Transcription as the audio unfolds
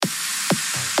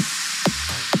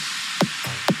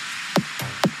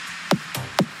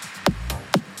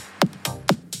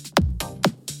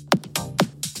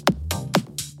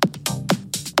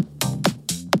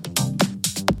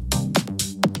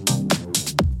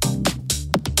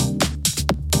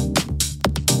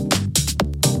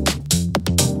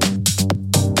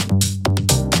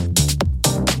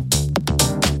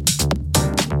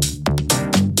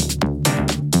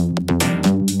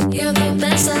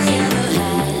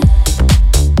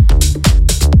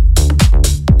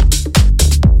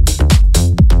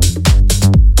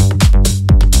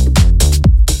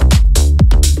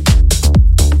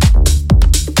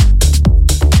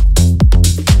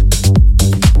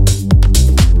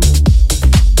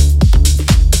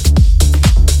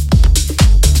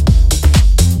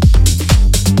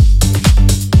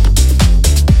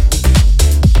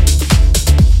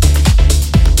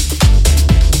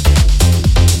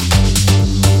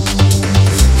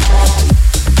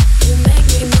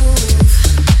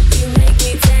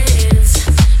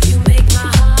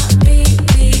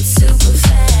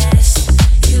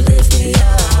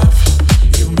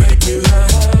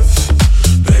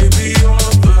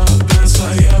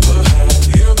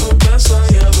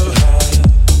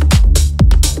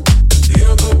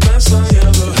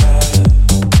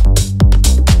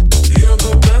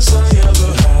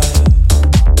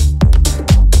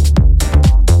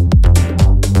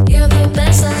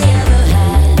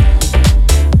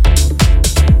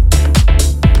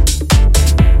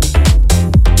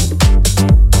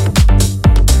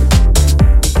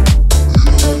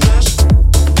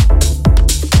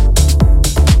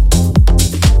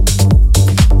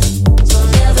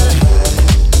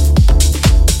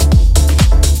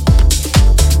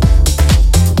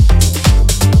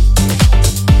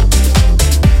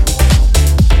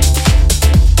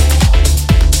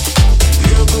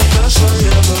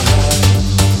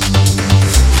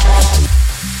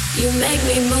make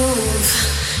me move,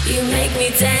 you make me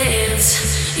dance,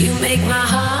 you make my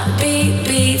heart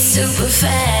beat super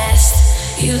fast.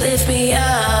 You lift me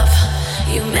up,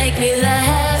 you make me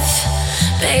laugh.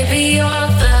 Baby, you're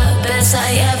the best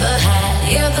I ever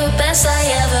had. You're the best I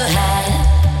ever had.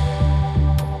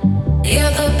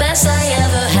 You're the best I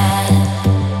ever had.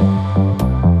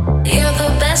 You're the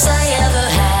best I ever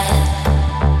had.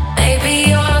 Baby,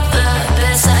 you're the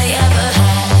best I ever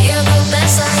had. You're the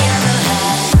best I ever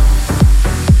had.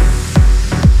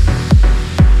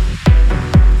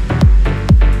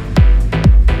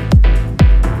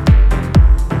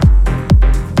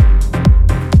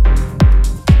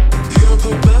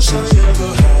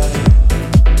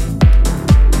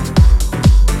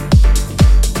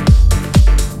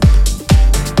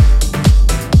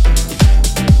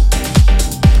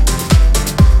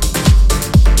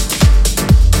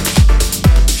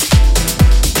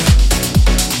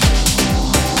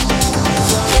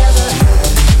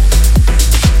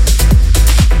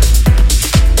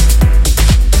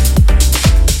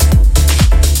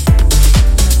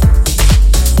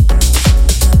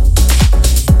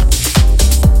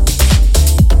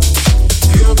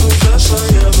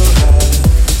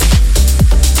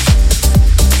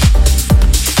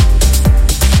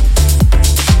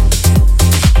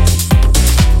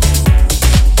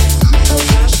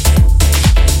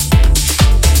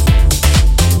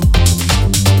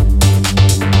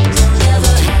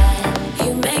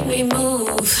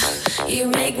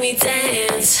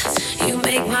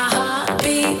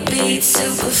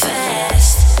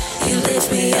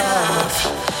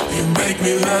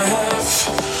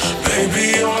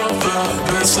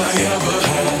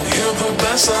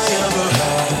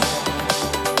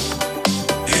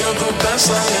 You're the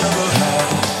best I ever had.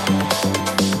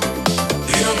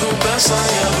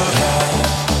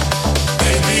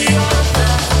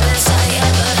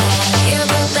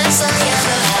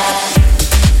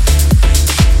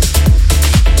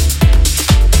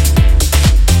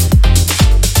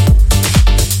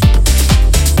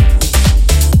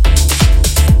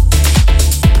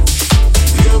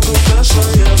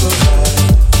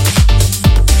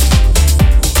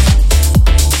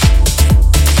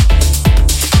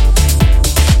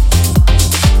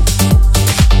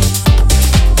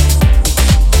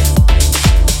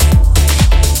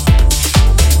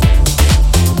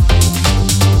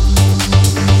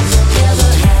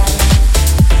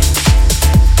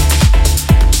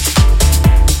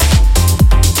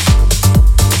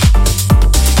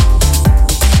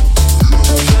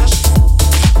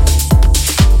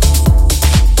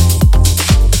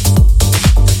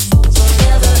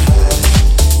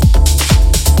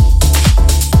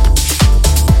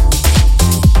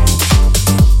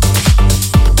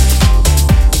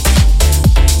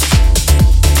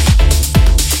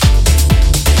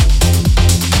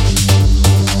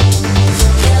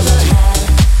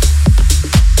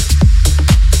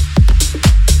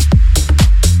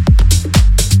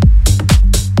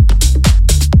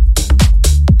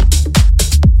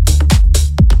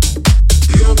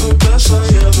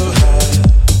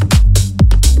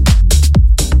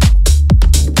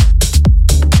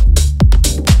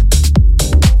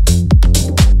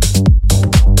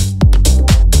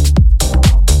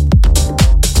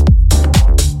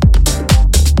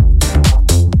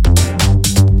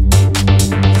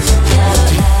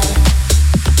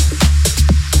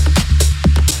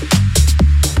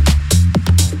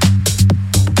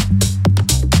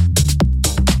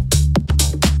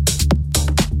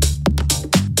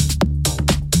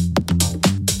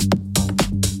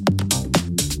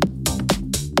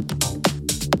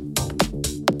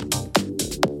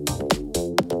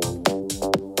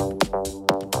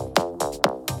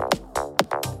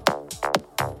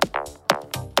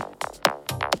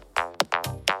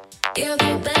 You're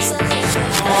the best I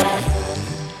ever had.